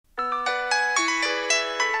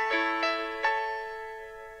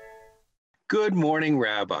Good morning,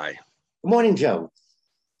 Rabbi. Good morning, Joe.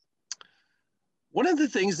 One of the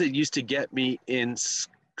things that used to get me in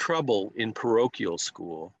trouble in parochial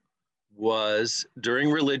school was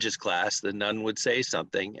during religious class, the nun would say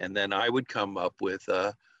something, and then I would come up with,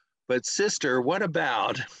 but sister, what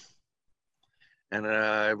about? And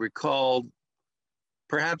I recall,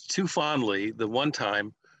 perhaps too fondly, the one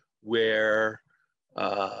time where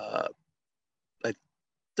I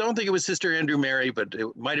don't think it was Sister Andrew Mary, but it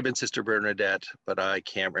might have been Sister Bernadette, but I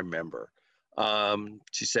can't remember.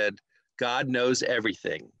 She said, God knows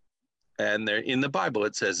everything. And there, in the Bible,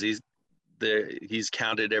 it says he's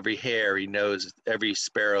counted every hair. He knows every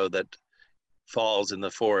sparrow that falls in the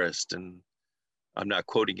forest. And I'm not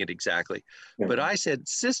quoting it exactly. But I said,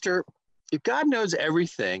 sister, if God knows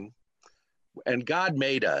everything and God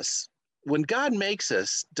made us, when God makes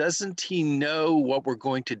us, doesn't he know what we're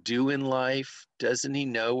going to do in life? Doesn't he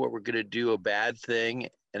know what we're going to do a bad thing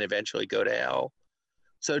and eventually go to hell?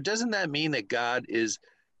 So doesn't that mean that God is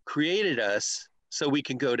created us so we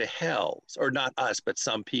can go to hell? Or not us, but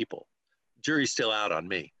some people. Jury's still out on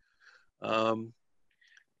me.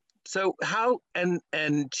 So how,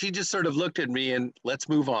 and she just sort of looked at me and let's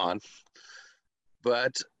move on.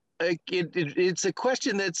 But it's a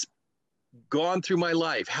question that's gone through my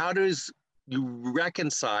life. How does you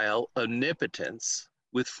reconcile omnipotence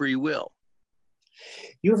with free will?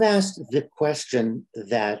 You've asked the question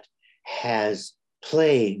that has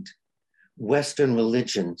plagued Western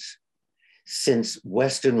religions since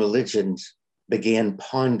Western religions began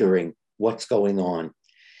pondering what's going on.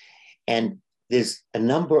 And there's a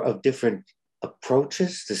number of different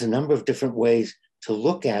approaches. There's a number of different ways to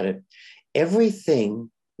look at it.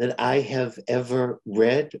 Everything that I have ever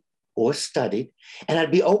read or studied, and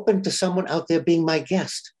I'd be open to someone out there being my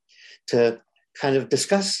guest to kind of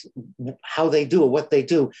discuss how they do or what they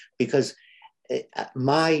do, because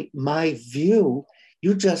my view,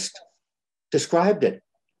 you just described it.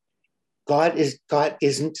 God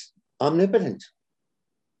isn't omnipotent.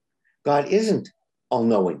 God isn't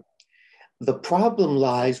all-knowing. The problem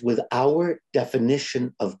lies with our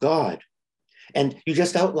definition of God. And you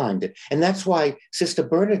just outlined it. And that's why Sister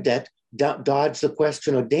Bernadette dodged the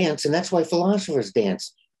question or dance, and that's why philosophers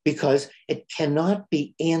dance, because it cannot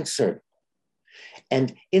be answered.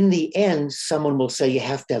 And in the end, someone will say you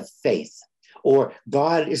have to have faith, or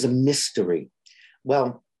God is a mystery.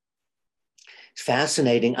 Well, it's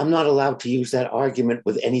fascinating. I'm not allowed to use that argument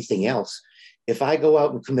with anything else. If I go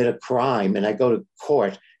out and commit a crime and I go to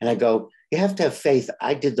court and I go, you have to have faith,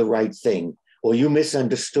 I did the right thing, or you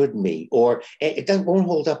misunderstood me, or it won't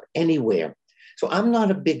hold up anywhere. So I'm not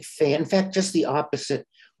a big fan. In fact, just the opposite.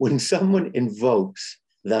 When someone invokes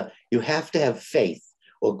you have to have faith,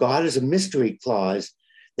 or God is a mystery clause,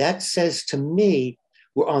 that says to me,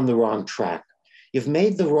 we're on the wrong track. You've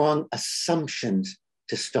made the wrong assumptions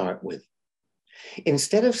to start with.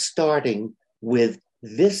 Instead of starting with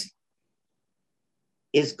this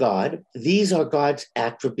is God, these are God's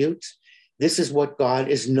attributes, this is what God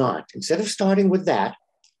is not. Instead of starting with that,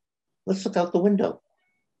 let's look out the window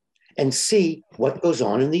and see what goes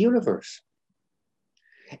on in the universe.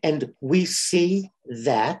 And we see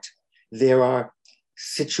that there are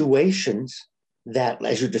situations that,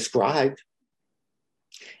 as you described,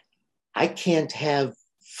 I can't have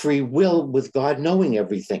free will with God knowing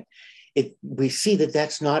everything. We see that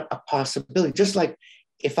that's not a possibility. Just like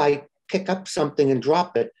if I pick up something and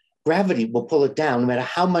drop it, gravity will pull it down no matter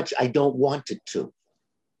how much I don't want it to.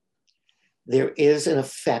 There is an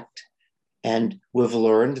effect, and we've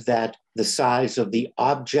learned that the size of the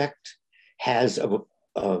object has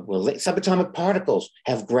subatomic particles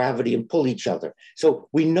have gravity and pull each other. So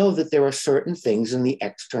we know that there are certain things in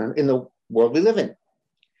the world we live in.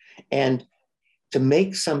 And to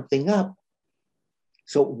make something up,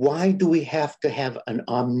 so why do we have to have an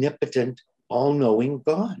omnipotent, all-knowing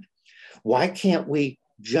God? Why can't we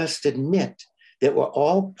just admit that we're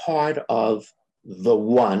all part of the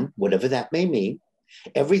one, whatever that may mean?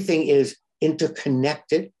 Everything is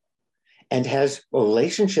interconnected and has a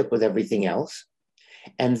relationship with everything else,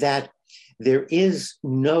 and that there is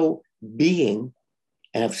no being,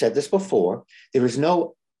 and I've said this before, there is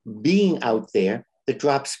no being out there that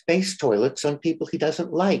drops space toilets on people he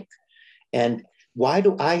doesn't like. And why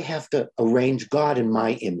do I have to arrange God in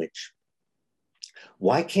my image?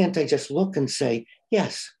 Why can't I just look and say,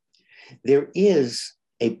 yes, there is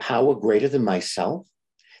a power greater than myself.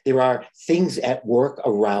 There are things at work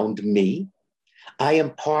around me. I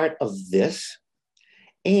am part of this.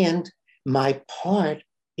 And my part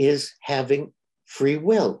is having free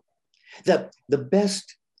will. The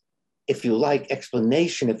best, if you like,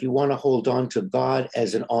 explanation, if you want to hold on to God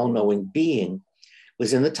as an all-knowing being,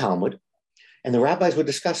 was in the Talmud, And the rabbis were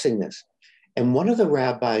discussing this. And one of the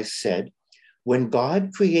rabbis said, when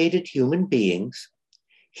God created human beings,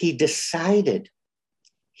 he decided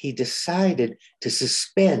to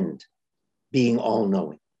suspend being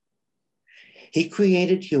all-knowing. He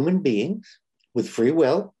created human beings with free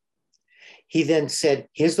will. He then said,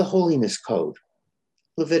 here's the holiness code.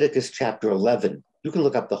 Leviticus chapter 11. You can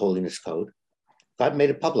look up the holiness code. God made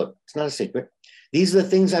it public. It's not a secret. These are the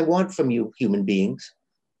things I want from you, human beings.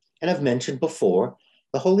 And I've mentioned before,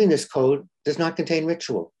 the holiness code does not contain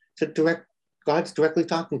ritual. God's directly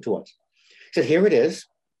talking to us. He said, here it is.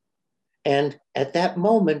 And at that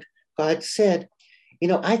moment, God said,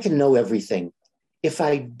 I can know everything. If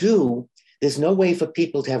I do, there's no way for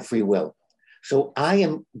people to have free will. So I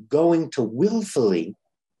am going to willfully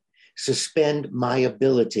suspend my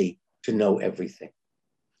ability to know everything.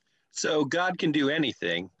 So God can do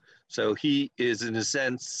anything. So he is, in a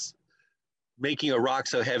sense, making a rock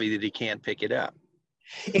so heavy that he can't pick it up.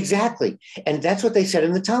 Exactly. And that's what they said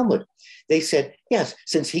in the Talmud. They said, yes,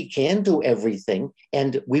 since he can do everything,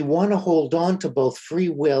 and we want to hold on to both free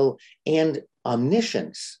will and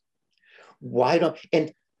omniscience,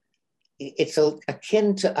 and it's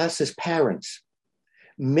akin to us as parents.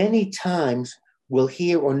 Many times we'll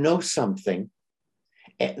hear or know something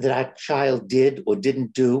that our child did or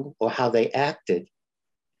didn't do, or how they acted.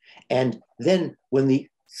 And then when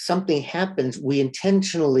something happens, we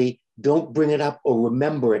intentionally don't bring it up or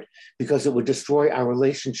remember it because it would destroy our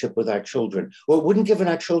relationship with our children, or it wouldn't give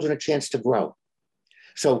our children a chance to grow.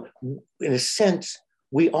 So in a sense,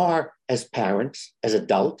 we are, as parents, as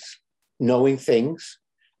adults, knowing things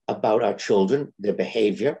about our children, their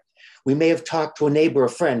behavior. We may have talked to a neighbor or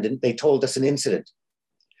friend and they told us an incident.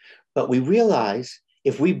 But we realize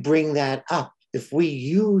if we bring that up, if we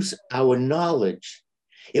use our knowledge,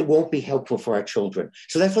 it won't be helpful for our children.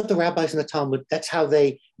 So that's what the rabbis in the Talmud, that's how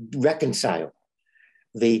they reconcile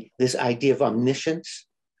this idea of omniscience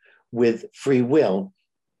with free will,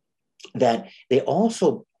 that they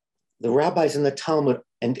also, the rabbis in the Talmud,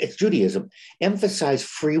 and it's Judaism, emphasize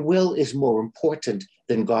free will is more important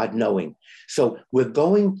than God knowing. So we're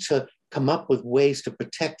going to come up with ways to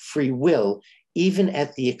protect free will, even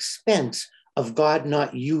at the expense of God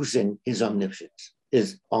not using his omniscience,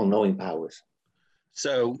 his all-knowing powers.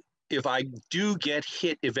 So if I do get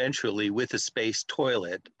hit eventually with a space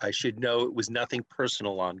toilet, I should know it was nothing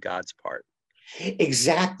personal on God's part.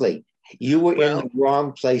 Exactly. You were in the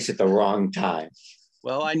wrong place at the wrong time.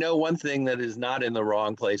 Well, I know one thing that is not in the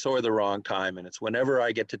wrong place or the wrong time, and it's whenever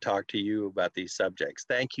I get to talk to you about these subjects.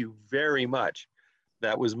 Thank you very much.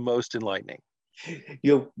 That was most enlightening.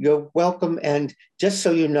 You're welcome. And just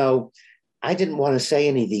so you know, I didn't want to say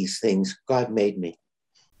any of these things. God made me.